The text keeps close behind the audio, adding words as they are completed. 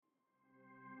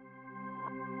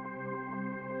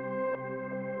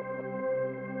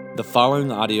The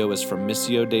following audio is from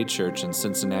Missio Dei Church in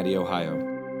Cincinnati,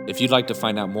 Ohio. If you'd like to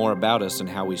find out more about us and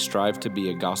how we strive to be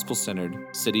a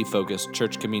gospel-centered, city-focused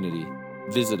church community,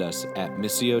 visit us at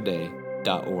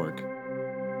missiodei.org.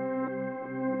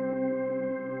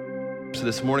 So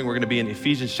this morning we're going to be in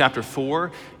Ephesians chapter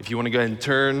 4. If you want to go ahead and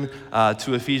turn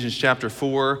to Ephesians chapter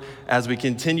 4 as we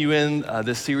continue in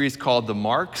this series called The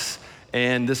Marks.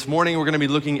 And this morning we're going to be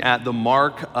looking at the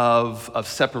mark of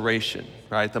separation,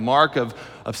 right? The mark of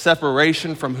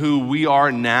separation from who we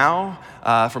are now,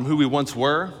 from who we once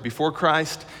were before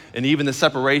Christ, and even the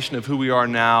separation of who we are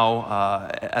now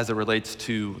as it relates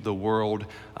to the world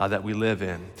that we live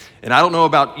in. And I don't know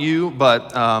about you,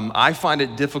 but I find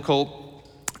it difficult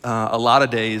a lot of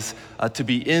days to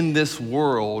be in this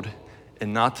world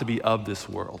and not to be of this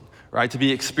world. Right, to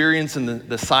be experiencing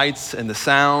the sights and the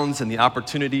sounds and the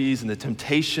opportunities and the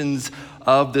temptations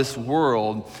of this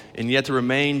world, and yet to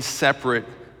remain separate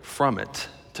from it,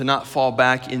 to not fall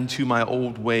back into my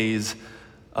old ways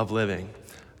of living.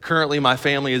 Currently, my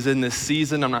family is in this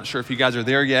season. I'm not sure if you guys are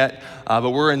there yet,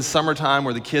 but we're in summertime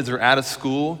where the kids are out of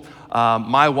school.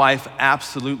 My wife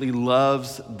absolutely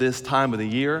loves this time of the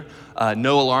year.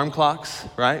 No alarm clocks,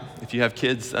 right? If you have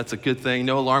kids, that's a good thing.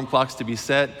 No alarm clocks to be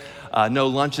set. No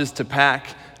lunches to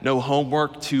pack, no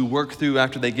homework to work through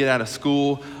after they get out of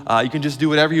school. You can just do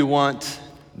whatever you want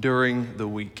during the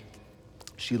week.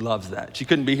 She loves that. She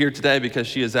couldn't be here today because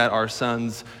she is at our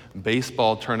son's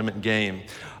baseball tournament game.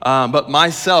 But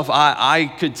myself, I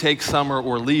could take summer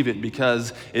or leave it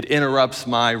because it interrupts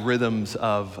my rhythms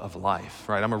of life,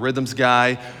 right? I'm a rhythms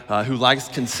guy who likes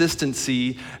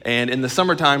consistency, and in the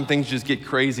summertime, things just get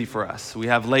crazy for us. We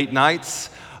have late nights.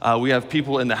 We have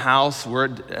people in the house.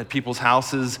 We're at people's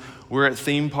houses. We're at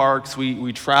theme parks.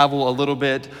 We travel a little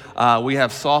bit. We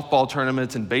have softball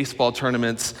tournaments and baseball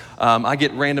tournaments. I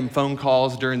get random phone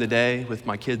calls during the day with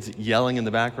my kids yelling in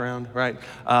the background, right?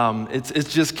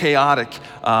 It's just chaotic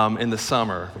in the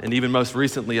summer. And even most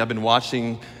recently, I've been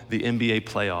watching the NBA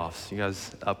playoffs. You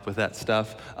guys up with that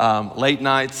stuff? Late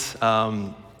nights,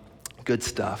 good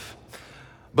stuff.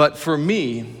 But for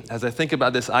me, as I think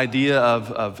about this idea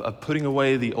of putting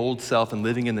away the old self and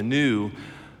living in the new,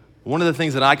 one of the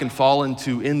things that I can fall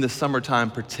into in the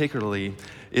summertime particularly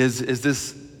is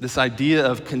this idea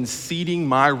of conceding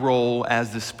my role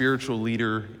as the spiritual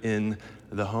leader in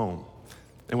the home.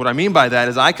 And what I mean by that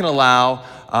is I can allow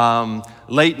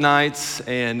late nights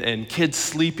and kids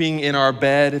sleeping in our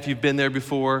bed, if you've been there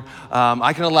before.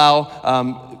 I can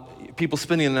allow people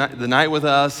spending the night with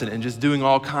us and just doing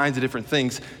all kinds of different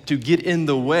things to get in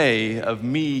the way of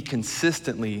me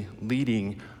consistently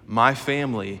leading my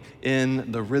family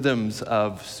in the rhythms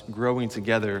of growing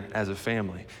together as a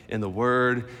family, in the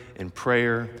word, in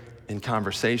prayer, in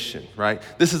conversation, right?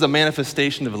 This is a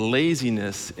manifestation of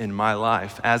laziness in my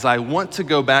life as I want to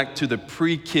go back to the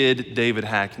pre-kid David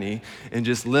Hackney and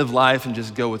just live life and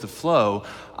just go with the flow.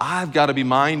 I've got to be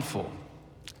mindful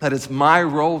that it's my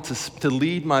role to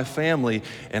lead my family,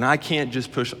 and I can't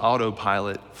just push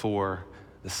autopilot for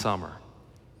the summer.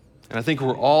 And I think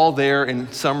we're all there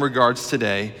in some regards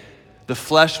today. The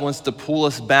flesh wants to pull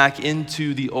us back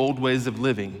into the old ways of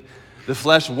living. The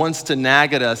flesh wants to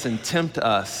nag at us and tempt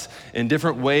us in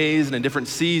different ways and in different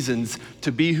seasons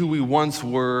to be who we once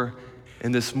were.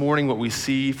 And this morning, what we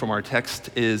see from our text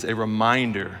is a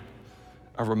reminder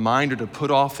to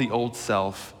put off the old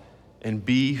self and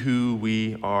be who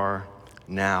we are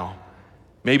now.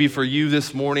 Maybe for you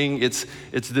this morning, it's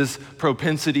this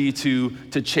propensity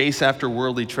to chase after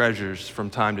worldly treasures from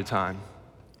time to time.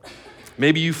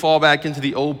 Maybe you fall back into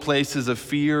the old places of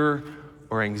fear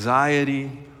or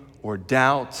anxiety or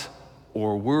doubt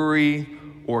or worry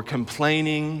or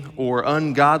complaining or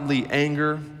ungodly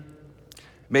anger.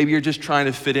 Maybe you're just trying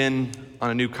to fit in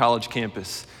on a new college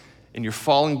campus and you're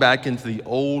falling back into the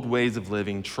old ways of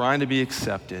living, trying to be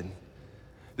accepted.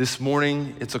 This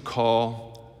morning, it's a call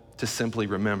to simply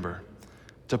remember,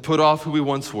 to put off who we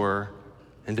once were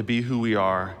and to be who we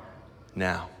are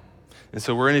now. And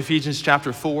so we're in Ephesians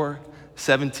chapter 4,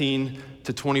 17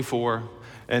 to 24.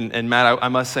 And Matt, I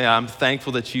must say, I'm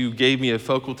thankful that you gave me a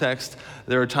focal text.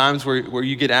 There are times where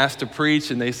you get asked to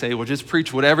preach and they say, well, just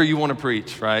preach whatever you want to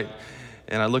preach, right?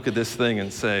 And I look at this thing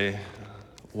and say,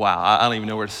 wow, I don't even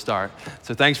know where to start.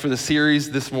 So thanks for the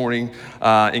series this morning.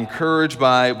 Encouraged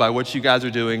by what you guys are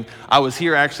doing. I was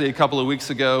here actually a couple of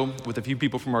weeks ago with a few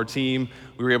people from our team.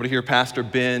 We were able to hear Pastor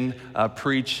Ben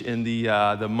preach in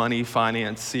the Money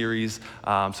Finance series.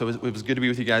 So it was good to be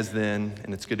with you guys then,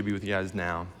 and it's good to be with you guys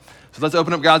now. So let's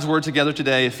open up God's Word together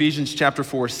today. Ephesians chapter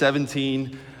 4,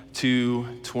 17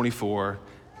 to 24.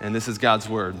 And this is God's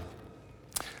Word.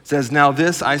 It says, "Now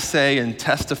this I say and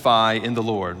testify in the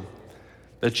Lord,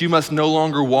 that you must no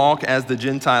longer walk as the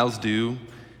Gentiles do,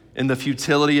 in the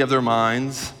futility of their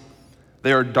minds.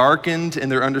 They are darkened in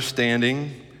their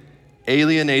understanding,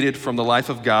 alienated from the life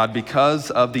of God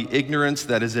because of the ignorance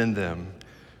that is in them,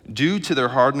 due to their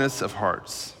hardness of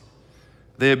hearts.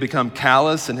 They have become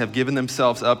callous and have given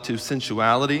themselves up to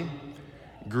sensuality,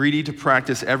 greedy to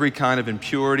practice every kind of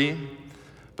impurity.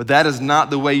 But that is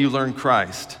not the way you learn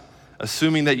Christ,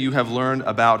 assuming that you have learned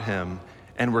about him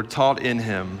and were taught in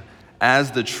him,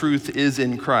 as the truth is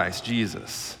in Christ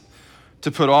Jesus. To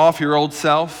put off your old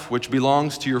self, which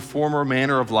belongs to your former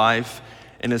manner of life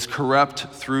and is corrupt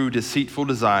through deceitful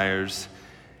desires,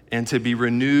 and to be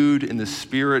renewed in the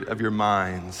spirit of your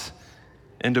minds,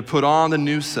 and to put on the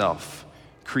new self,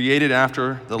 created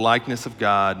after the likeness of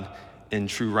God in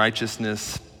true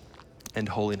righteousness and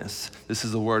holiness. This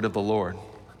is the word of the Lord.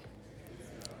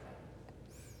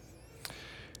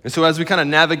 And so as we kind of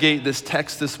navigate this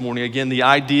text this morning, again, the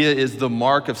idea is the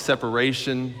mark of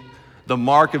separation, the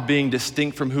mark of being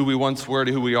distinct from who we once were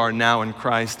to who we are now in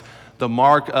Christ, the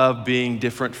mark of being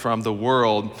different from the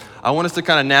world. I want us to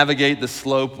kind of navigate the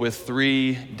slope with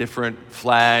 3 different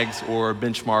flags or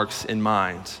benchmarks in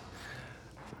mind.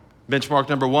 Benchmark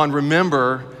number 1,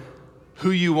 remember who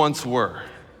you once were.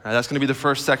 Now, that's going to be the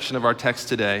first section of our text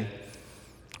today.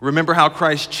 Remember how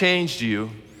Christ changed you.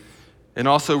 And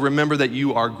also remember that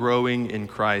you are growing in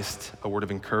Christ, a word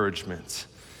of encouragement.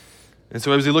 And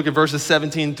so as we look at verses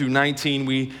 17 through 19,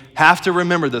 we have to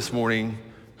remember this morning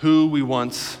who we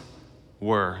once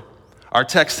were. Our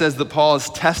text says that Paul is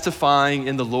testifying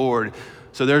in the Lord.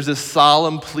 So there's this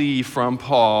solemn plea from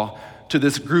Paul to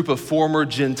this group of former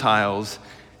Gentiles.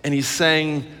 And he's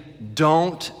saying,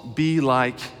 don't be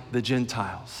like the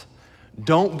Gentiles.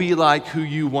 Don't be like who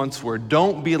you once were.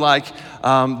 Don't be like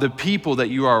the people that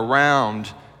you are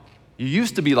around. You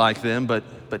used to be like them,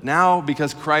 but now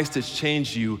because Christ has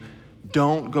changed you,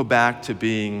 don't go back to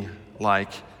being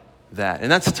like that.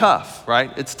 And that's tough,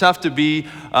 right? It's tough to be,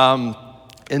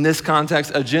 in this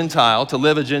context, a Gentile, to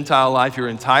live a Gentile life your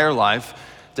entire life,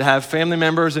 to have family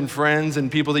members and friends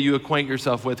and people that you acquaint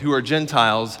yourself with who are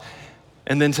Gentiles,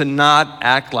 and then to not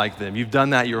act like them. You've done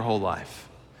that your whole life.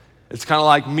 It's kind of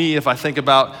like me, if I think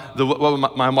about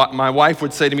what my wife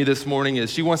would say to me this morning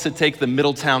is she wants to take the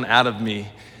Middletown out of me,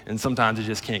 and sometimes it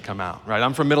just can't come out, right?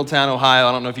 I'm from Middletown, Ohio.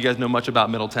 I don't know if you guys know much about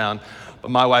Middletown, but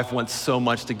my wife wants so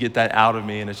much to get that out of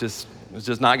me, and it's just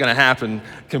not going to happen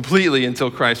completely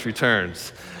until Christ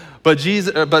returns. But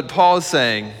Paul is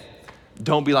saying,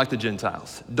 don't be like the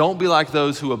Gentiles. Don't be like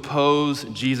those who oppose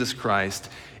Jesus Christ.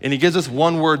 And he gives us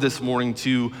one word this morning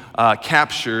to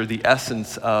capture the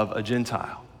essence of a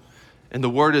Gentile. And the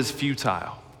word is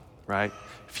futile, right?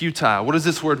 Futile. What does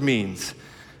this word mean?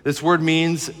 This word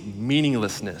means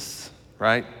meaninglessness,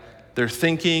 right? Their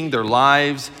thinking, their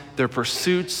lives, their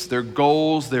pursuits, their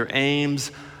goals, their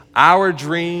aims, our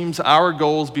dreams, our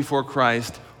goals before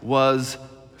Christ was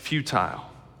futile,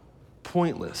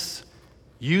 pointless,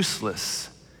 useless,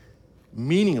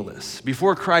 meaningless.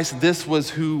 Before Christ, this was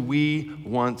who we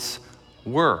once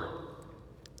were.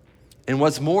 And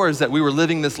what's more is that we were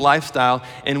living this lifestyle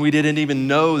and we didn't even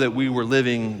know that we were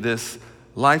living this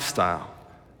lifestyle.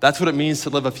 That's what it means to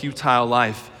live a futile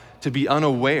life, to be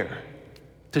unaware,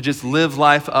 to just live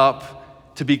life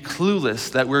up, to be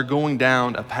clueless that we're going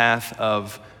down a path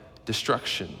of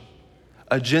destruction.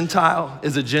 A Gentile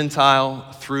is a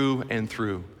Gentile through and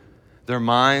through. Their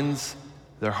minds,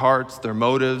 their hearts, their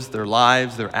motives, their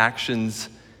lives, their actions,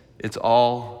 it's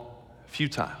all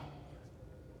futile.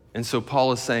 And so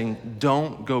Paul is saying,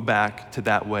 don't go back to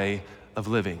that way of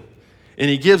living. And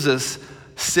he gives us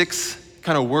 6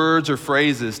 kind of words or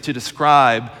phrases to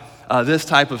describe this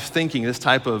type of thinking, this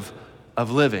type of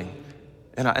living.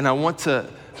 And I want to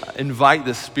invite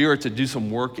the Spirit to do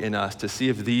some work in us to see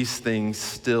if these things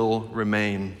still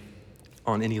remain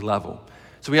on any level.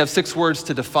 So we have 6 words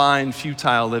to define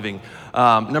futile living.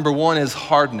 Number 1 is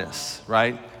hardness,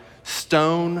 right?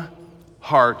 Stone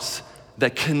hearts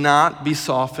that cannot be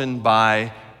softened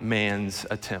by man's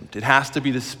attempt. It has to be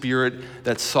the Spirit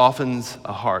that softens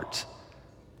a heart.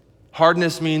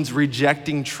 Hardness means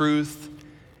rejecting truth,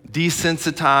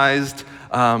 desensitized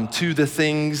to the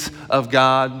things of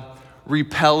God,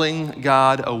 repelling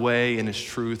God away in his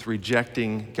truth,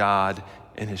 rejecting God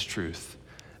and his truth.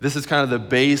 This is kind of the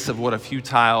base of what a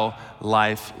futile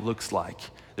life looks like.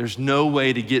 There's no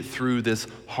way to get through this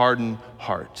hardened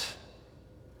heart.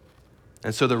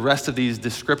 And so the rest of these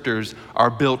descriptors are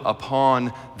built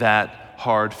upon that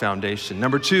hard foundation.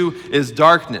 Number 2 is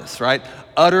darkness, right?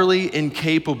 Utterly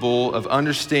incapable of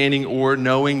understanding or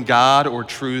knowing God or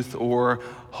truth or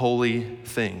holy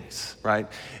things, right?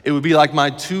 It would be like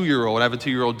my 2-year-old, I have a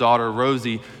 2-year-old daughter,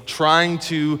 Rosie, trying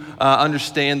to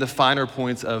understand the finer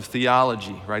points of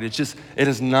theology, right? It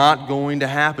is not going to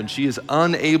happen. She is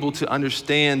unable to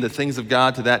understand the things of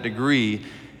God to that degree,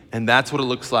 and that's what it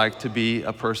looks like to be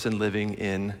a person living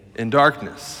in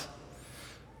darkness.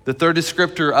 The third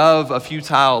descriptor of a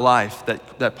futile life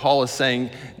that Paul is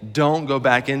saying don't go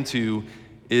back into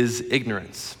is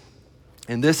ignorance.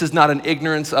 And this is not an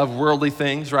ignorance of worldly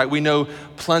things, right? We know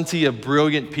plenty of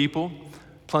brilliant people,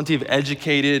 plenty of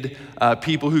educated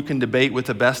people who can debate with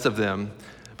the best of them.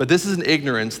 But this is an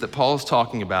ignorance that Paul is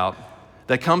talking about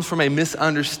that comes from a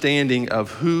misunderstanding of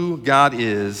who God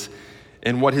is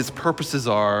and what his purposes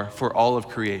are for all of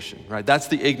creation, right? That's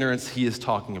the ignorance he is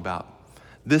talking about.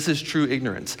 This is true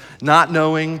ignorance, not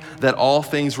knowing that all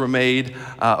things were made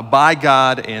by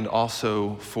God and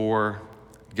also for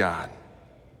God.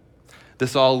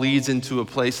 This all leads into a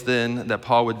place then that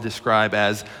Paul would describe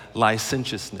as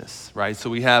licentiousness, right?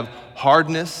 So we have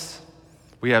hardness,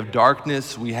 we have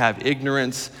darkness, we have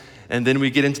ignorance, and then we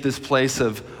get into this place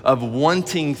of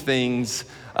wanting things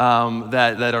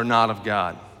that are not of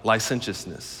God.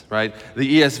 Licentiousness, right?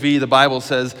 The ESV, the Bible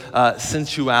says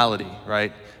sensuality,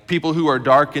 right? People who are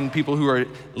darkened, people who are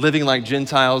living like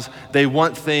Gentiles, they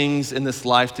want things in this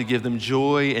life to give them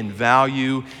joy and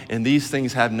value, and these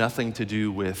things have nothing to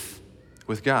do with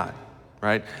God,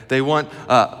 right? They want,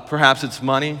 perhaps it's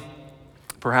money,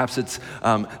 perhaps it's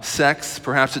sex,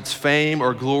 perhaps it's fame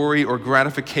or glory or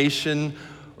gratification,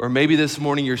 or maybe this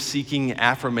morning you're seeking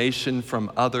affirmation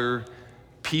from other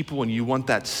people and you want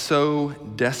that so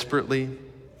desperately.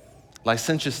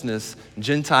 Licentiousness,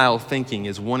 Gentile thinking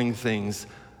is wanting things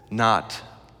not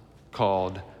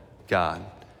called God,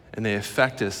 and they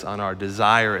affect us on our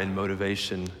desire and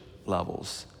motivation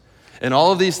levels. And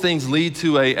all of these things lead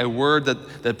to a word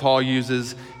that Paul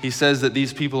uses. He says that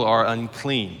these people are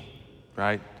unclean,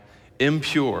 right?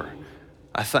 Impure.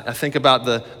 I think about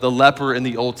the leper in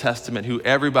the Old Testament who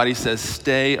everybody says,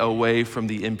 stay away from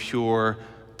the impure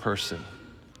person.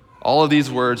 All of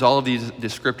these words, all of these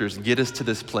descriptors get us to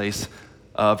this place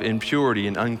of impurity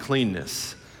and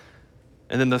uncleanness.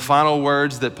 And then the final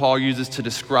words that Paul uses to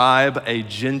describe a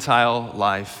Gentile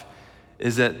life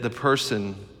is that the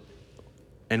person,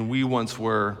 and we once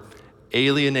were,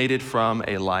 alienated from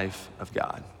a life of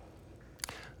God.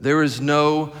 There is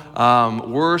no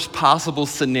worst possible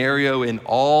scenario in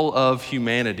all of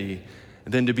humanity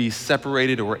than to be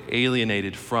separated or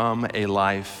alienated from a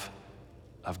life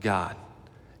of God.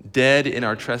 Dead in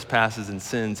our trespasses and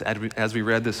sins, as we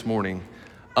read this morning,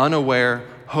 unaware,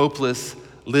 hopeless,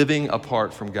 living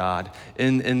apart from God.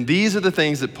 And these are the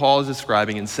things that Paul is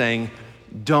describing and saying,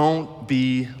 don't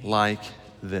be like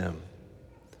them.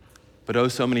 But oh,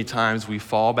 so many times we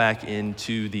fall back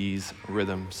into these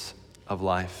rhythms of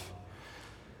life.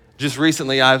 Just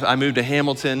recently, I moved to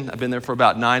Hamilton. I've been there for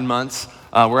about 9 months.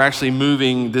 We're actually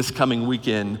moving this coming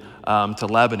weekend to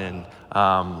Lebanon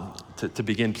to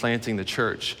begin planting the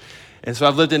church. And so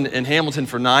I've lived in Hamilton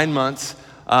for 9 months.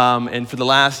 And for the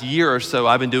last year or so,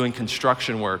 I've been doing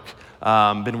construction work.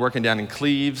 Been working down in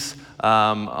Cleves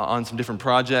on some different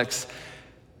projects.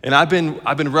 And I've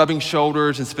been rubbing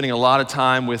shoulders and spending a lot of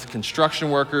time with construction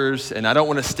workers, and I don't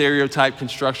want to stereotype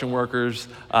construction workers.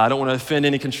 I don't want to offend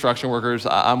any construction workers.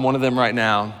 I'm one of them right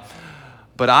now.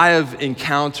 But I have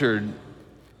encountered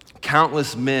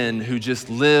countless men who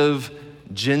just live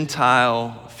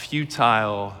Gentile,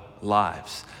 futile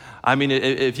lives. I mean,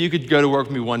 if you could go to work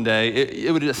with me one day,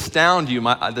 it would astound you,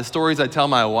 the stories I tell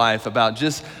my wife about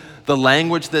just the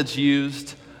language that's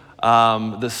used,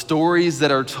 the stories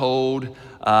that are told,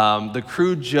 the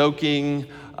crude joking,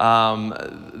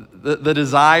 the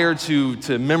desire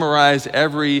to memorize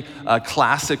every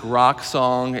classic rock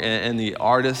song and the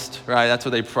artist, right? That's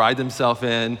what they pride themselves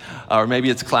in, or maybe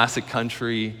it's classic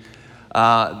country.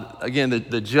 Again,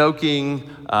 the joking,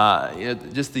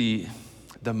 just the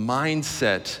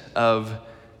mindset of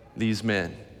these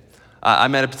men. I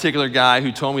met a particular guy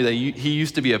who told me that he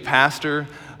used to be a pastor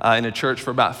in a church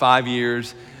for about 5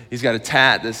 years. He's got a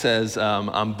tat that says,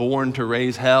 I'm born to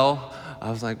raise hell. I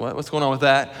was like, what's going on with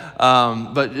that?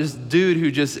 But this dude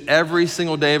who just every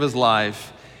single day of his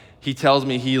life, he tells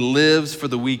me he lives for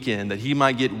the weekend, that he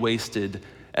might get wasted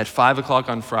at 5 o'clock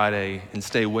on Friday and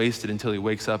stay wasted until he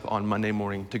wakes up on Monday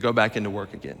morning to go back into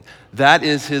work again. That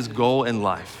is his goal in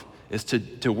life, is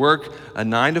to work a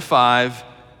 9 to 5,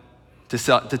 to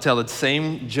tell the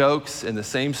same jokes and the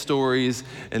same stories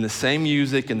and the same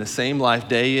music and the same life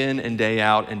day in and day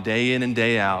out and day in and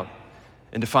day out,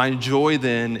 and to find joy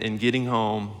then in getting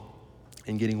home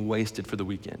and getting wasted for the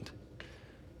weekend.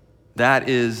 That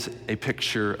is a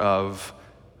picture of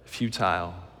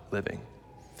futile living.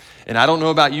 And I don't know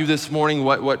about you this morning,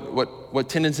 what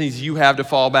tendencies you have to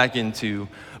fall back into,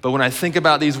 but when I think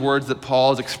about these words that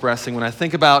Paul is expressing, when I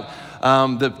think about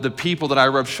the people that I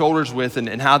rub shoulders with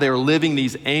and how they're living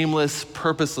these aimless,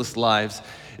 purposeless lives,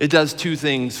 it does two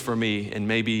things for me, and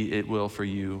maybe it will for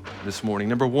you this morning.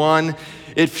 Number one,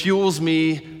 it fuels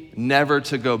me never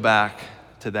to go back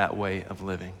to that way of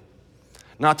living.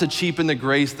 Not to cheapen the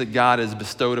grace that God has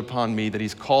bestowed upon me, that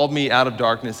he's called me out of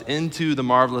darkness into the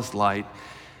marvelous light,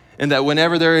 and that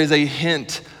whenever there is a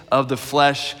hint of the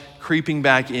flesh creeping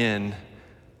back in,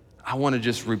 I want to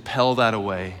just repel that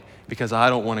away because I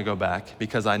don't want to go back,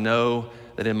 because I know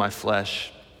that in my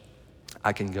flesh,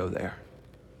 I can go there.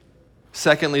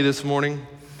 Secondly, this morning,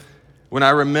 when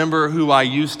I remember who I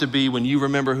used to be, when you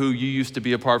remember who you used to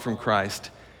be apart from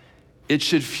Christ, it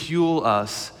should fuel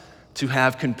us to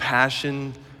have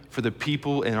compassion for the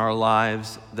people in our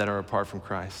lives that are apart from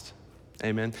Christ.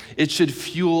 Amen. It should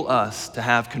fuel us to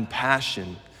have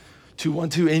compassion, to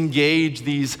want to engage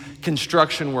these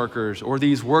construction workers or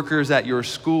these workers at your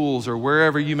schools or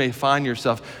wherever you may find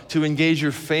yourself, to engage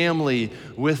your family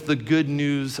with the good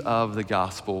news of the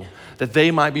gospel, that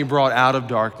they might be brought out of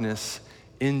darkness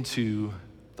into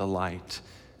the light.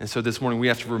 And so this morning we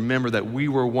have to remember that we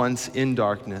were once in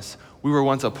darkness, we were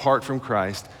once apart from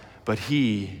Christ, but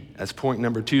he, as point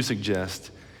number 2 suggests,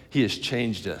 he has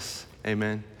changed us.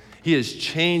 Amen. He has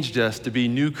changed us to be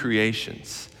new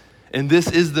creations. And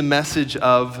this is the message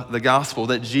of the gospel,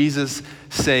 that Jesus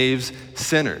saves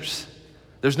sinners.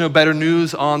 There's no better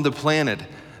news on the planet,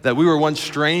 that we were once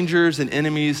strangers and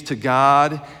enemies to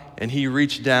God, and he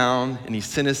reached down and he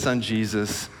sent his son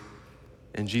Jesus,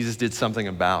 and Jesus did something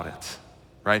about it,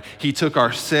 right? He took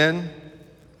our sin,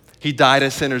 he died a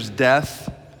sinner's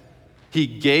death, he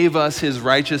gave us his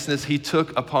righteousness, he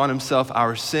took upon himself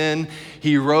our sin,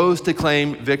 he rose to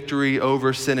claim victory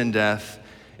over sin and death.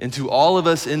 And to all of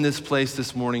us in this place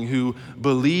this morning who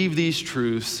believe these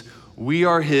truths, we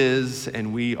are his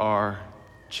and we are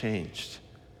changed.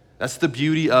 That's the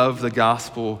beauty of the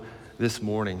gospel this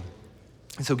morning.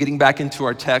 And so getting back into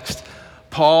our text,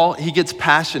 Paul, he gets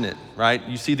passionate, right?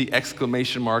 You see the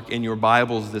exclamation mark in your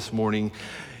Bibles this morning.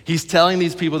 He's telling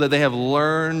these people that they have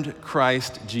learned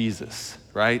Christ Jesus,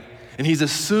 right? And he's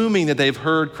assuming that they've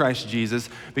heard Christ Jesus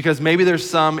because maybe there's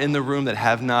some in the room that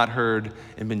have not heard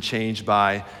and been changed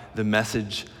by the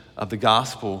message of the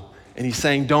gospel. And he's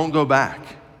saying, don't go back.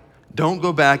 Don't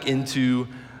go back into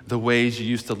the ways you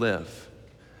used to live.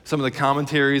 Some of the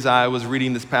commentaries I was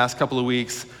reading this past couple of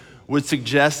weeks would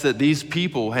suggest that these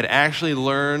people had actually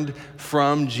learned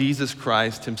from Jesus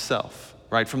Christ himself,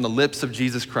 right? From the lips of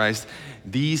Jesus Christ,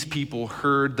 these people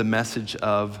heard the message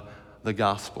of the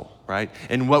gospel, right?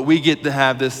 And what we get to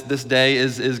have this day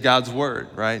is God's word,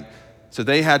 right? So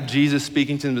they had Jesus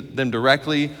speaking to them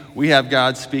directly. We have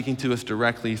God speaking to us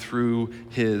directly through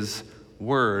his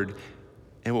word.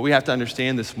 And what we have to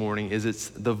understand this morning is it's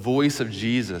the voice of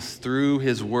Jesus through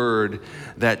his word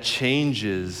that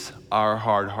changes our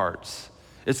hard hearts.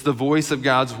 It's the voice of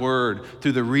God's word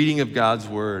through the reading of God's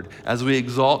word as we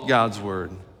exalt God's word.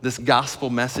 This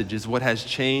gospel message is what has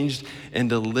changed and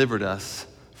delivered us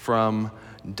from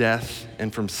death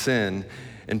and from sin.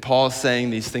 And Paul is saying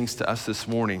these things to us this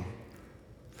morning,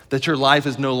 that your life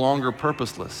is no longer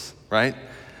purposeless, right?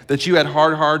 That you had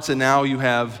hard hearts and now you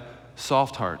have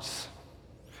soft hearts.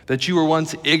 That you were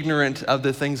once ignorant of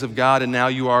the things of God and now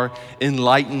you are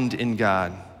enlightened in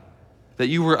God. That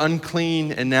you were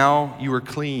unclean and now you are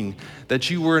clean. That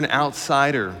you were an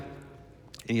outsider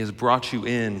and he has brought you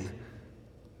in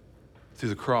through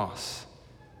the cross.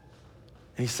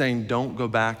 And he's saying, don't go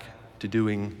back to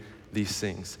doing these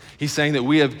things. He's saying that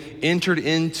we have entered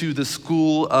into the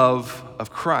school of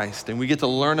Christ, and we get to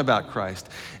learn about Christ.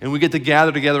 And we get to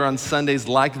gather together on Sundays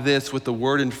like this with the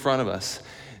word in front of us.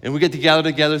 And we get to gather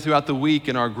together throughout the week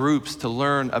in our groups to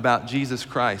learn about Jesus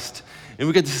Christ. And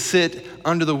we get to sit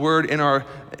under the word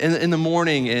in the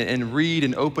morning and read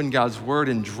and open God's word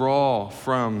and draw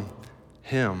from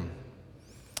him.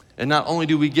 And not only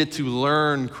do we get to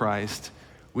learn Christ,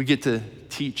 we get to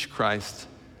teach Christ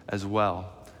as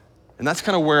well. And that's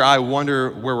kind of where I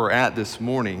wonder where we're at this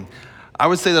morning. I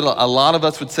would say that a lot of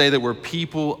us would say that we're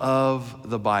people of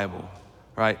the Bible,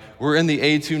 right? We're in the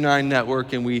A29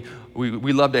 network and we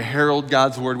love to herald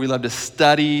God's word. We love to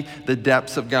study the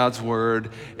depths of God's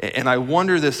word. And I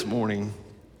wonder this morning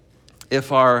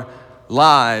if our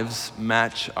lives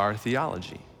match our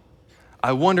theology.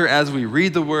 I wonder as we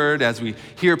read the word, as we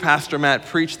hear Pastor Matt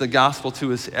preach the gospel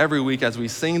to us every week, as we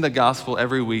sing the gospel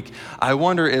every week, I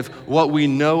wonder if what we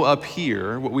know up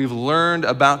here, what we've learned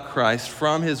about Christ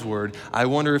from his word, I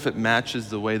wonder if it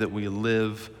matches the way that we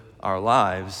live our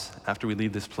lives after we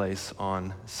leave this place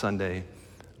on Sunday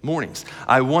mornings.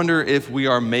 I wonder if we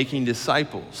are making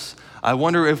disciples. I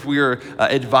wonder if we are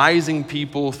advising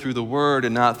people through the word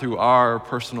and not through our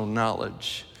personal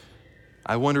knowledge.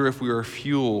 I wonder if we are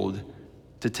fueled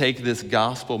to take this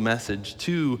gospel message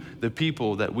to the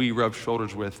people that we rub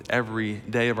shoulders with every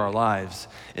day of our lives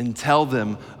and tell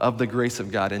them of the grace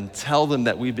of God and tell them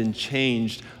that we've been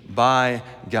changed by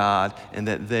God and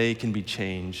that they can be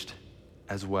changed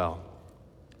as well.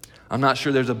 I'm not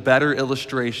sure there's a better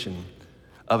illustration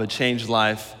of a changed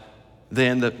life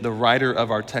than the writer of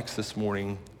our text this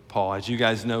morning, Paul. As you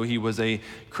guys know, he was a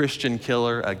Christian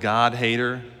killer, a God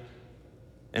hater,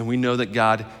 and we know that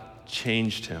God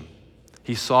changed him.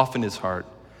 He softened his heart,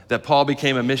 that Paul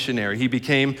became a missionary. He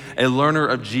became a learner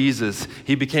of Jesus.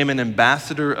 He became an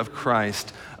ambassador of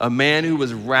Christ, a man who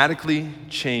was radically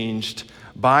changed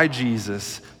by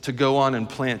Jesus to go on and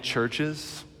plant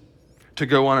churches, to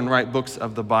go on and write books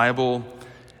of the Bible,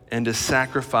 and to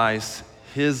sacrifice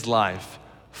his life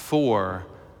for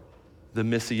the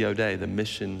Missio Dei, the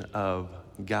mission of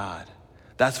God.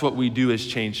 That's what we do as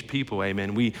changed people,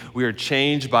 amen. We are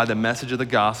changed by the message of the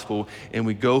gospel, and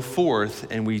we go forth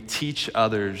and we teach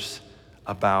others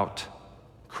about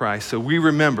Christ. So we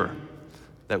remember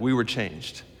that we were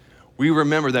changed. We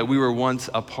remember that we were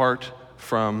once apart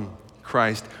from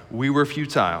Christ. We were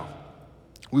futile.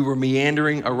 We were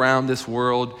meandering around this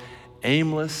world,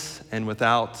 aimless and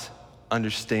without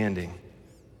understanding.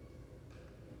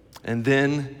 And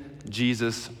then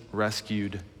Jesus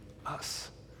rescued us.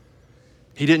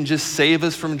 He didn't just save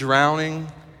us from drowning.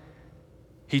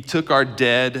 He took our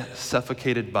dead,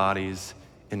 suffocated bodies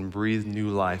and breathed new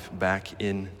life back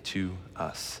into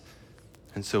us.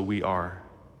 And so we are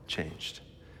changed.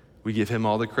 We give him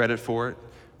all the credit for it.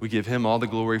 We give him all the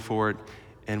glory for it.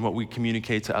 And what we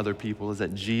communicate to other people is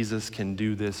that Jesus can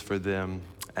do this for them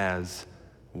as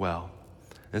well.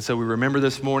 And so we remember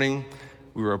this morning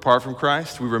we were apart from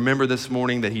Christ. We remember this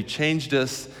morning that he changed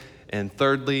us. And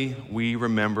thirdly, we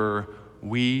remember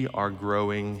we are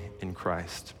growing in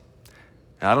Christ.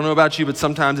 Now, I don't know about you, but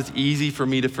sometimes it's easy for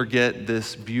me to forget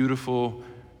this beautiful,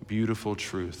 beautiful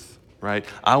truth, right?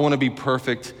 I want to be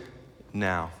perfect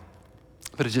now,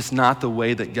 but it's just not the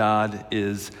way that God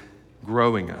is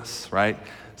growing us, right?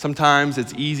 Sometimes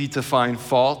it's easy to find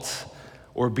fault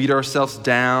or beat ourselves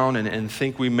down and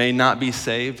think we may not be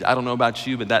saved. I don't know about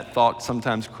you, but that thought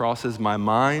sometimes crosses my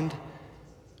mind,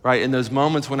 right? In those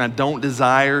moments when I don't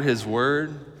desire his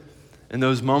word, in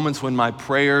those moments when my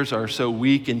prayers are so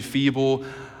weak and feeble,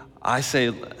 I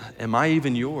say, am I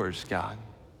even yours, God?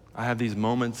 I have these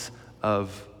moments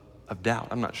of doubt.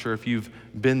 I'm not sure if you've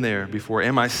been there before.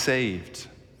 Am I saved?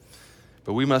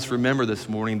 But we must remember this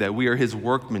morning that we are his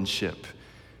workmanship,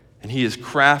 and he is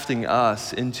crafting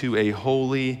us into a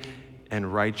holy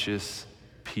and righteous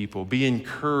people. Be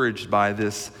encouraged by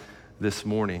this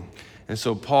morning. And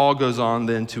so Paul goes on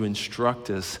then to instruct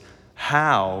us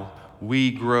how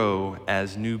we grow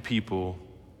as new people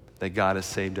that God has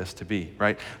saved us to be,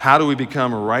 right? How do we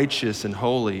become righteous and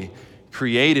holy,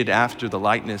 created after the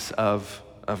likeness of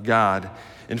God?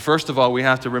 And first of all, we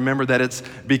have to remember that it's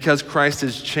because Christ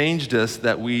has changed us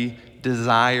that we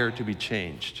desire to be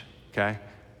changed, okay?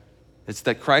 It's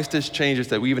that Christ has changed us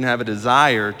that we even have a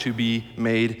desire to be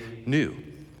made new.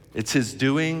 It's his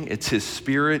doing, it's his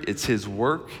spirit, it's his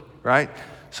work, right?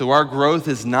 So our growth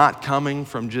is not coming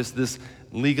from just this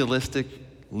legalistic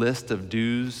list of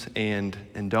do's and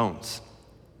don'ts.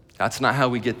 That's not how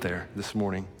we get there this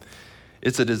morning.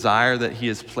 It's a desire that he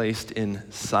has placed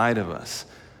inside of us.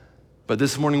 But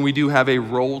this morning we do have a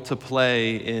role to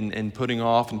play in putting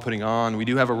off and putting on. We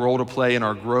do have a role to play in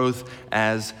our growth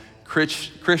as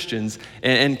Christians.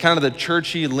 And kind of the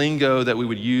churchy lingo that we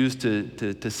would use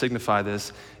to signify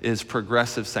this is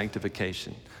progressive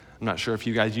sanctification. I'm not sure if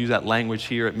you guys use that language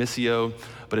here at Missio,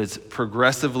 but it's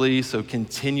progressively, so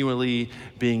continually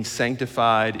being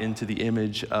sanctified into the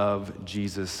image of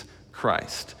Jesus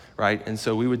Christ, right? And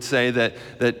so we would say that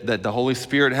the Holy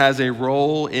Spirit has a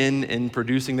role in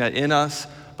producing that in us,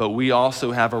 but we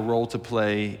also have a role to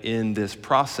play in this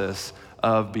process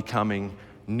of becoming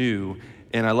new.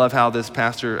 And I love how this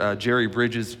pastor, Jerry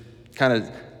Bridges, kind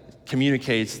of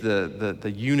communicates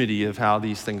the unity of how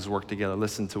these things work together.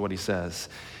 Listen to what he says.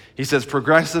 He says,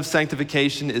 progressive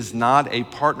sanctification is not a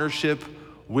partnership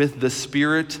with the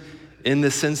Spirit in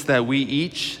the sense that we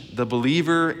each, the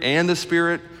believer and the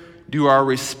Spirit, do our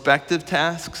respective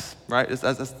tasks, right?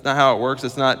 That's not how it works.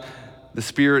 It's not the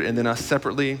Spirit and then us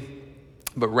separately,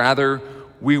 but rather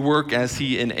we work as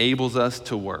he enables us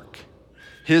to work.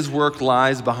 His work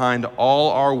lies behind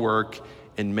all our work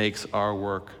and makes our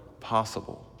work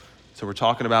possible. So we're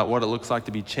talking about what it looks like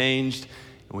to be changed.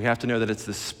 And we have to know that it's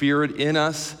the Spirit in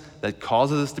us that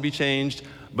causes us to be changed,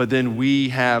 but then we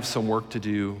have some work to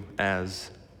do as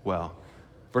well.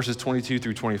 Verses 22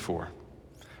 through 24.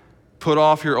 Put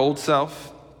off your old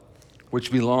self,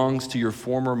 which belongs to your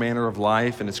former manner of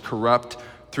life and is corrupt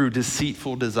through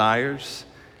deceitful desires,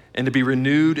 and to be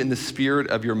renewed in the spirit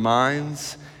of your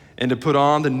minds, and to put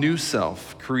on the new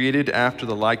self, created after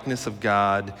the likeness of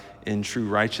God in true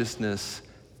righteousness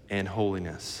and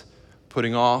holiness.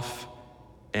 Putting off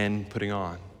and putting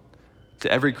on. To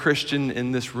every Christian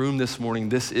in this room this morning,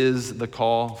 this is the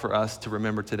call for us to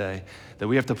remember today, that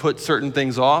we have to put certain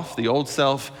things off, the old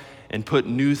self, and put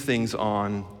new things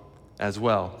on as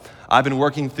well. I've been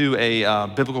working through a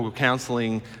biblical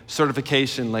counseling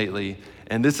certification lately,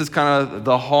 and this is kind of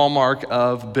the hallmark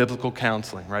of biblical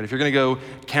counseling, right? If you're gonna go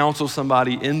counsel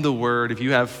somebody in the Word, if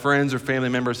you have friends or family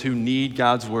members who need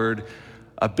God's Word,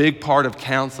 a big part of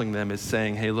counseling them is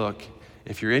saying, hey, look,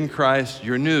 if you're in Christ,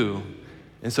 you're new.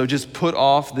 And so just put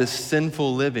off this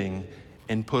sinful living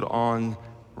and put on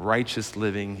righteous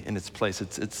living in its place.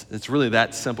 It's really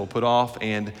that simple. Put off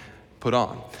and put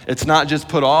on. It's not just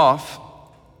put off,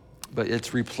 but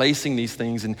it's replacing these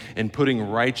things and putting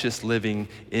righteous living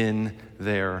in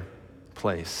their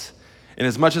place. And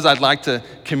as much as I'd like to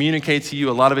communicate to you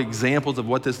a lot of examples of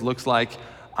what this looks like,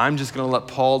 I'm just gonna let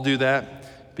Paul do that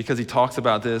because he talks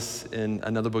about this in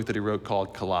another book that he wrote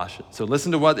called Colossians. So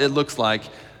listen to what it looks like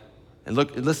and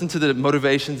listen to the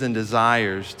motivations and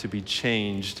desires to be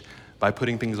changed by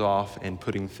putting things off and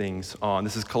putting things on.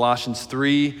 This is Colossians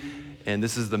 3, and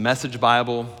this is the Message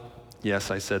Bible. Yes,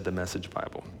 I said the Message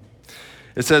Bible.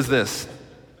 It says this,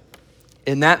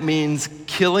 and that means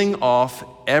killing off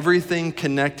everything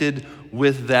connected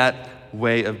with that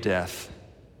way of death.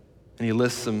 And he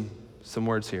lists some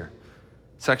words here.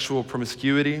 Sexual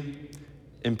promiscuity,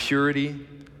 impurity,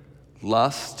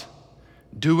 lust,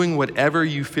 doing whatever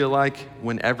you feel like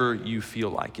whenever you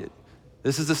feel like it.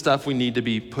 This is the stuff we need to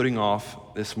be putting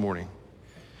off this morning.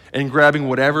 And grabbing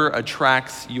whatever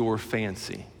attracts your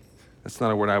fancy. That's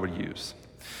not a word I would use.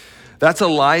 That's a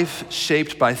life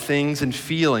shaped by things and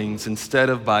feelings instead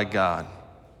of by God.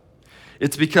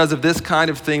 It's because of this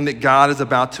kind of thing that God is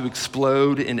about to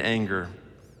explode in anger.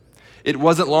 It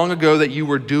wasn't long ago that you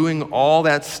were doing all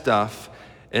that stuff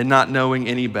and not knowing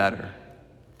any better.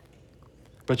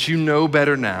 But you know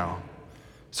better now,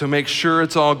 so make sure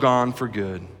it's all gone for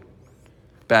good.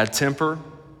 Bad temper,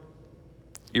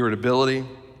 irritability,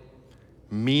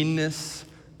 meanness,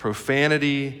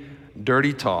 profanity,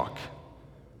 dirty talk.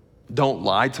 Don't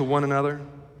lie to one another.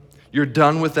 You're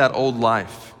done with that old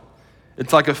life.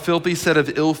 It's like a filthy set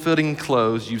of ill-fitting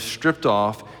clothes you've stripped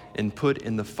off and put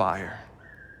in the fire.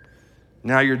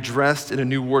 Now you're dressed in a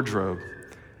new wardrobe.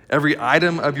 Every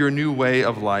item of your new way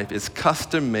of life is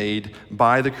custom made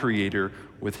by the Creator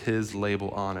with His label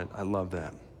on it. I love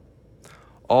that.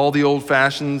 All the old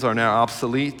fashions are now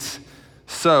obsolete.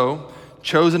 So,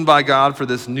 chosen by God for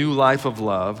this new life of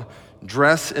love,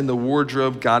 dress in the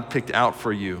wardrobe God picked out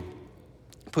for you.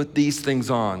 Put these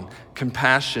things on: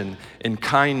 compassion and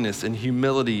kindness and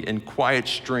humility and quiet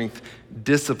strength,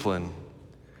 discipline.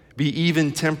 Be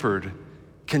even-tempered,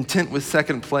 content with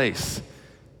second place,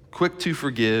 quick to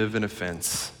forgive an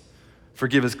offense.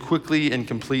 Forgive as quickly and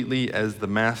completely as the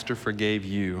Master forgave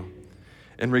you.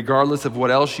 And regardless of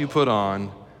what else you put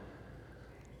on,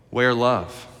 wear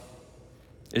love.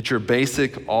 It's your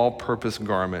basic all-purpose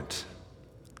garment.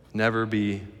 Never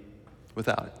be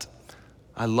without it.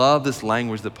 I love this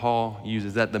language that Paul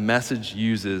uses, that the Message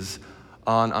uses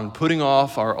on putting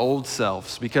off our old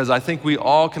selves, because I think we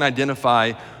all can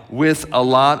identify with a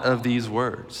lot of these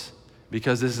words,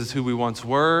 because this is who we once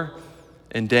were,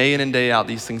 and day in and day out,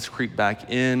 these things creep back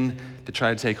in to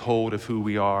try to take hold of who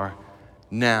we are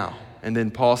now. And then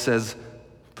Paul says,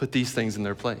 put these things in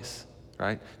their place,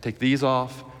 right? Take these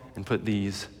off and put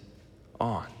these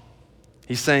on.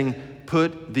 He's saying,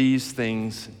 put these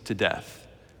things to death.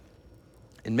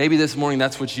 And maybe this morning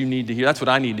that's what you need to hear. That's what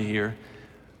I need to hear.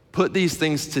 Put these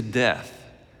things to death.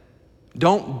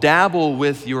 Don't dabble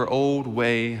with your old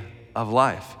way of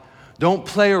life. Don't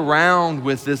play around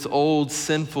with this old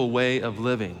sinful way of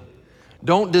living.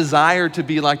 Don't desire to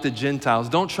be like the Gentiles.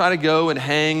 Don't try to go and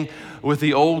hang with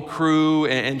the old crew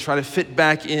and try to fit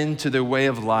back into their way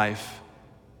of life.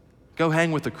 Go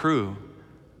hang with the crew,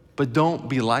 but don't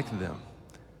be like them.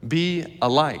 Be a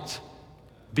light.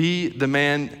 Be the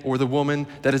man or the woman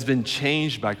that has been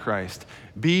changed by Christ.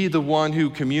 Be the one who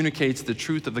communicates the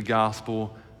truth of the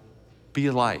gospel. Be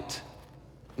a light,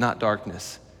 not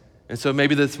darkness. And so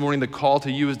maybe this morning the call to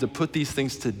you is to put these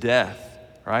things to death,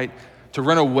 right? to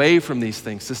run away from these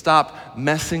things, to stop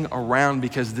messing around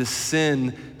because this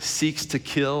sin seeks to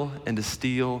kill and to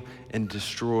steal and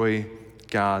destroy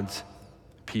God's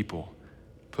people.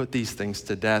 Put these things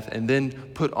to death and then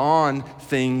put on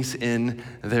things in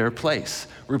their place.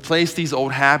 Replace these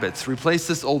old habits, replace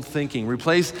this old thinking,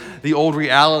 replace the old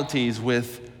realities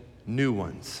with new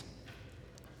ones.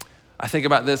 I think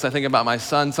about this, I think about my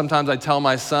son. Sometimes I tell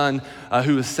my son,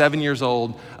 who is 7 years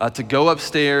old, to go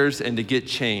upstairs and to get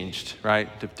changed, right?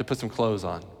 To put some clothes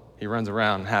on. He runs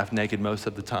around half naked most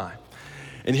of the time.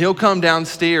 And he'll come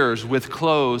downstairs with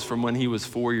clothes from when he was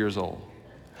 4 years old.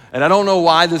 And I don't know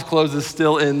why this clothes is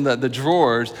still in the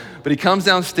drawers, but he comes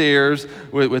downstairs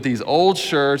with these old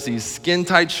shirts, these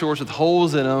skin-tight shorts with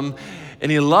holes in them,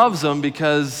 and he loves them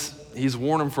because he's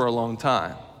worn them for a long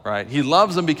time, right? He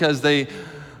loves them because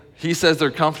he says they're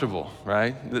comfortable,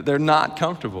 right? They're not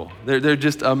comfortable. They're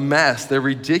just a mess. They're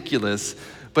ridiculous,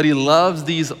 but he loves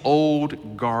these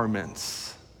old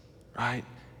garments, right?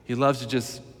 He loves to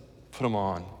just put them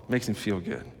on. Makes him feel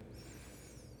good.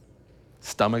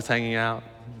 Stomach's hanging out.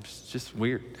 It's just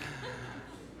weird.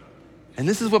 And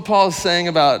this is what Paul is saying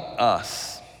about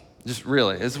us. Just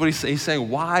really, this is what he's saying.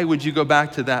 Why would you go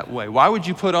back to that way? Why would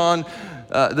you put on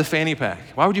the fanny pack?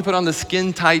 Why would you put on the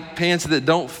skin-tight pants that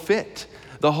don't fit?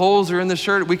 The holes are in the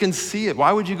shirt. We can see it.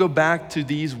 Why would you go back to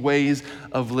these ways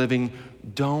of living?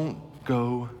 Don't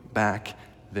go back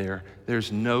there.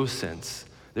 There's no sense.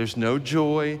 There's no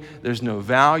joy. There's no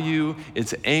value.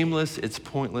 It's aimless. It's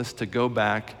pointless to go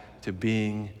back to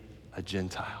being a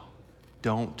Gentile.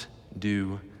 Don't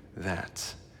do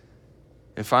that.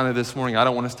 And finally this morning, I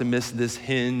don't want us to miss this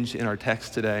hinge in our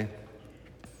text today.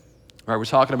 All right, we're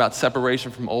talking about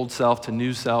separation from old self to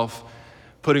new self,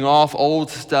 putting off old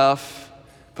stuff,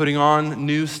 putting on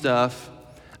new stuff.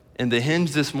 And the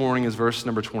hinge this morning is verse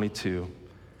number 22.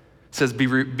 It says,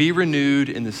 be renewed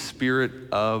in the spirit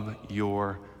of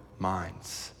your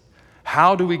minds.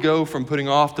 How do we go from putting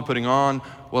off to putting on?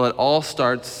 Well, it all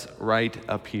starts right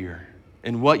up here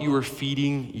in what you are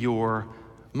feeding your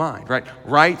mind, right?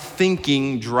 Right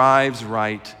thinking drives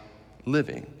right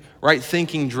living. Right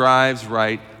thinking drives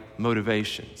right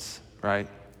motivations, right?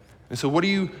 And so what are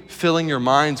you filling your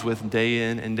minds with day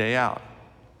in and day out?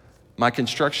 My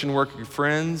construction worker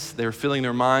friends, they're filling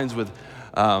their minds with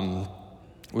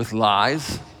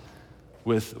lies,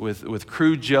 with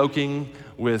crude joking,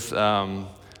 with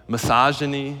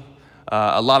misogyny.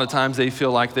 A lot of times they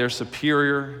feel like they're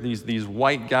superior. These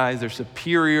white guys, they're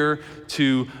superior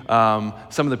to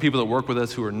some of the people that work with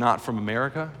us who are not from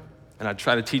America. And I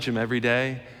try to teach them every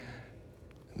day.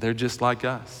 They're just like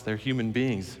us. They're human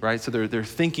beings, right? So their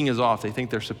thinking is off. They think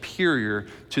they're superior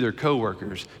to their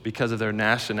coworkers because of their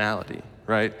nationality,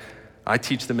 right? I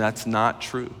teach them that's not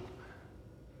true.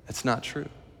 It's not true.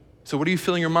 So what are you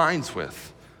filling your minds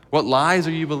with? What lies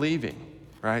are you believing,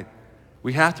 right?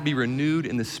 We have to be renewed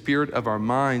in the spirit of our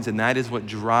minds, and that is what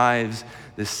drives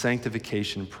this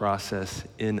sanctification process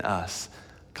in us.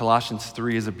 Colossians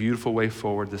 3 is a beautiful way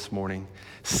forward this morning,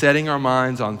 setting our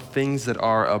minds on things that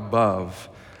are above,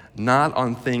 not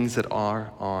on things that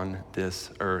are on this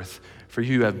earth. For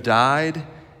you have died,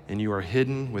 and you are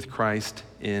hidden with Christ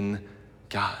in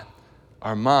God.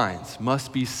 Our minds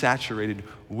must be saturated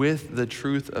with the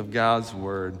truth of God's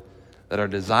word, that our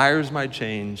desires might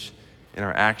change and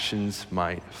our actions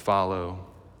might follow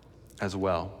as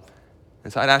well.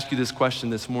 And so I'd ask you this question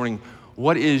this morning: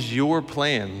 what is your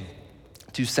plan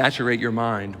to saturate your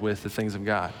mind with the things of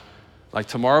God? Like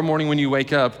tomorrow morning when you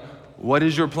wake up, what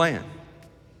is your plan?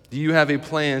 Do you have a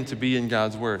plan to be in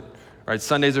God's word? Right?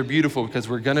 Sundays are beautiful because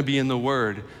we're gonna be in the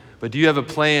word, but do you have a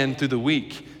plan through the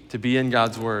week to be in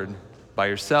God's word by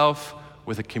yourself,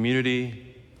 with a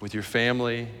community, with your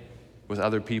family, with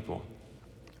other people?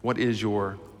 What is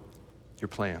your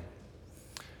plan?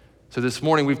 So this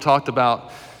morning we've talked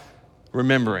about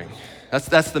remembering.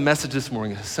 That's the message this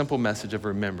morning, a simple message of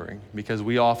remembering, because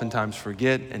we oftentimes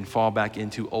forget and fall back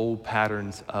into old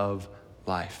patterns of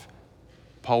life.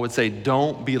 Paul would say,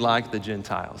 don't be like the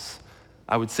Gentiles.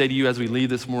 I would say to you as we leave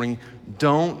this morning,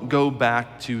 don't go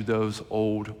back to those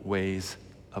old ways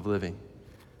of living.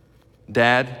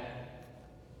 Dad,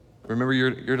 remember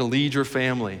you're to lead your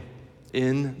family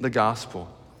in the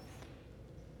gospel.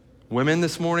 Women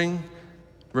this morning,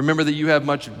 remember that you have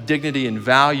much dignity and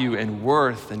value and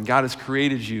worth, and God has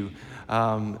created you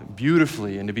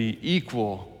beautifully and to be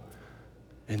equal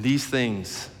in these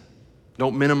things.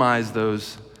 Don't minimize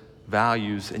those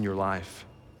values in your life.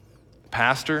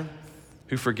 Pastor,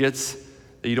 who forgets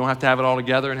that you don't have to have it all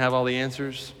together and have all the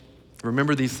answers,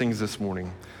 remember these things this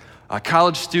morning. A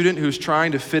college student who's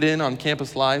trying to fit in on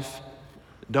campus life,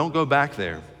 don't go back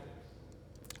there.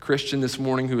 Christian this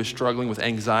morning who is struggling with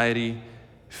anxiety,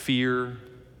 fear,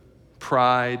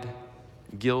 pride,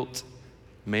 guilt,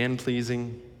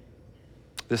 man-pleasing,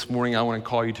 this morning I want to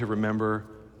call you to remember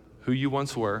who you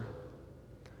once were.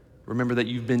 Remember that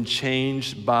you've been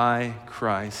changed by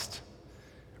Christ.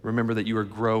 Remember that you are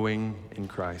growing in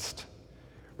Christ.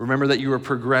 Remember that you are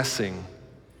progressing,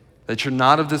 that you're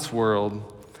not of this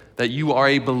world, that you are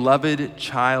a beloved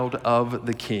child of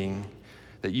the King,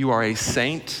 that you are a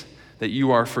saint, that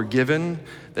you are forgiven,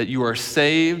 that you are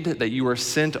saved, that you are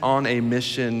sent on a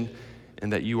mission,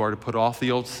 and that you are to put off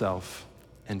the old self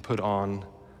and put on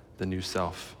the new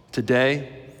self.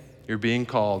 Today, you're being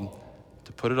called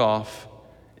to put it off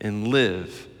and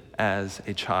live as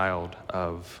a child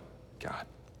of God.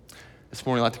 This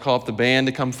morning, I'd like to call up the band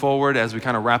to come forward as we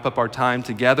kind of wrap up our time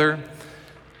together.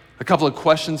 A couple of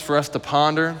questions for us to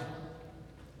ponder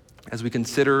as we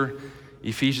consider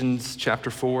Ephesians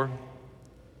chapter 4.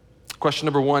 Question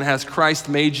number 1, has Christ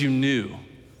made you new?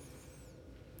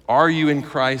 Are you in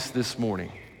Christ this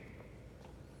morning?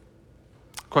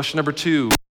 Question number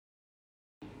 2,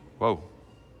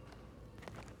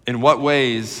 in what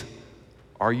ways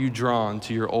are you drawn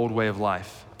to your old way of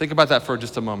life? Think about that for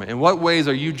just a moment. In what ways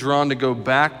are you drawn to go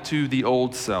back to the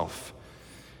old self?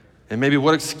 And maybe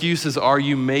what excuses are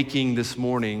you making this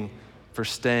morning for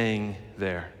staying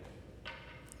there?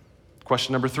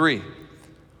 Question number 3,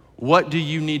 what do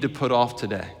you need to put off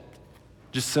today?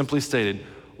 Just simply stated,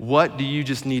 what do you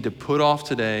just need to put off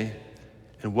today,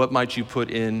 and what might you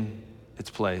put in its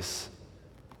place?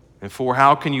 And 4,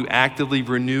 how can you actively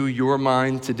renew your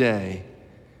mind today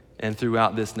and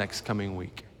throughout this next coming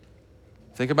week?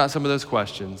 Think about some of those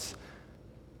questions.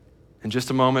 In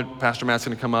just a moment, Pastor Matt's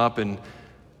going to come up and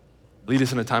lead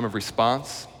us in a time of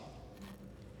response.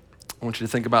 I want you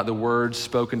to think about the words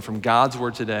spoken from God's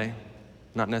word today,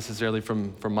 not necessarily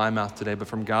from my mouth today, but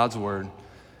from God's word,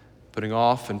 putting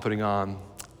off and putting on.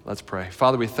 Let's pray.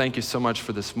 Father, we thank you so much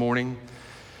for this morning.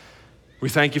 We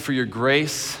thank you for your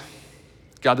grace.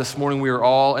 God, this morning we are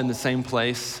all in the same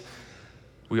place.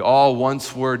 We all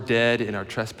once were dead in our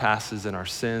trespasses and our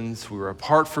sins. We were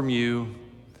apart from you.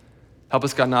 Help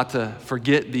us, God, not to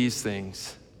forget these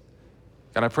things.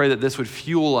 God, I pray that this would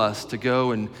fuel us to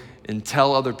go and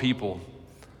tell other people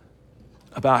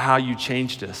about how you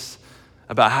changed us,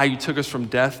 about how you took us from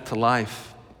death to life.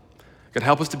 God,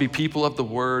 help us to be people of the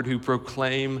word who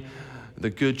proclaim the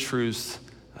good truths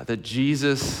that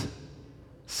Jesus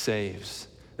saves,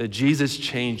 that Jesus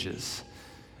changes.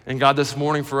 And God, this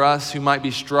morning for us who might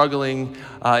be struggling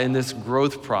in this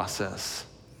growth process,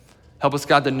 help us,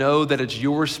 God, to know that it's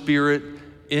your spirit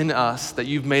in us, that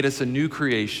you've made us a new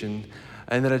creation,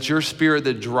 and that it's your spirit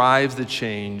that drives the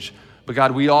change. But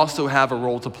God, we also have a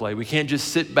role to play. We can't just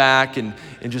sit back and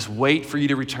just wait for you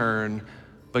to return.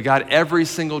 But God, every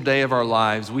single day of our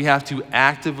lives, we have to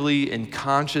actively and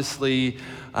consciously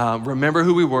remember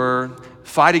who we were,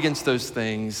 fight against those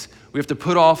things. We have to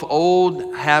put off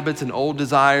old habits and old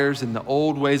desires and the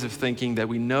old ways of thinking that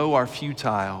we know are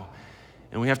futile.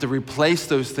 And we have to replace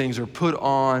those things or put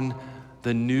on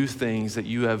the new things that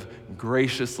you have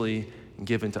graciously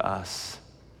given to us.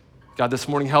 God, this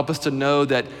morning, help us to know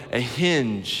that a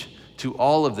hinge to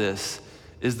all of this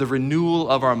is the renewal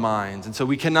of our minds. And so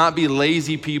we cannot be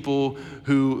lazy people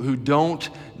who don't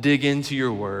dig into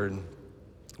your word.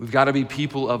 We've got to be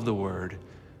people of the word,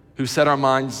 who set our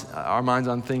minds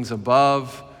on things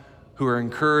above, who are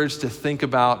encouraged to think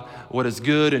about what is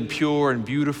good and pure and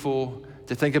beautiful,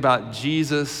 to think about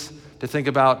Jesus, to think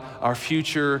about our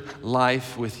future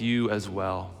life with you as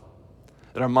well.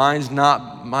 That our minds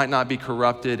might not be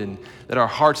corrupted, and that our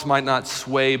hearts might not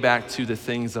sway back to the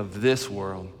things of this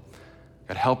world.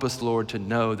 God, help us, Lord, to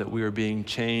know that we are being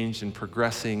changed and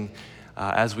progressing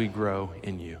as we grow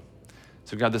in you.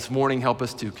 So God, this morning, help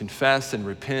us to confess and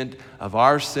repent of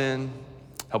our sin.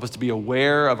 Help us to be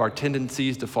aware of our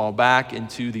tendencies to fall back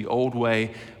into the old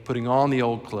way, putting on the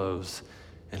old clothes.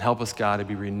 And help us, God, to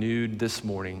be renewed this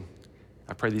morning.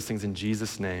 I pray these things in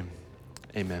Jesus' name.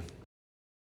 Amen.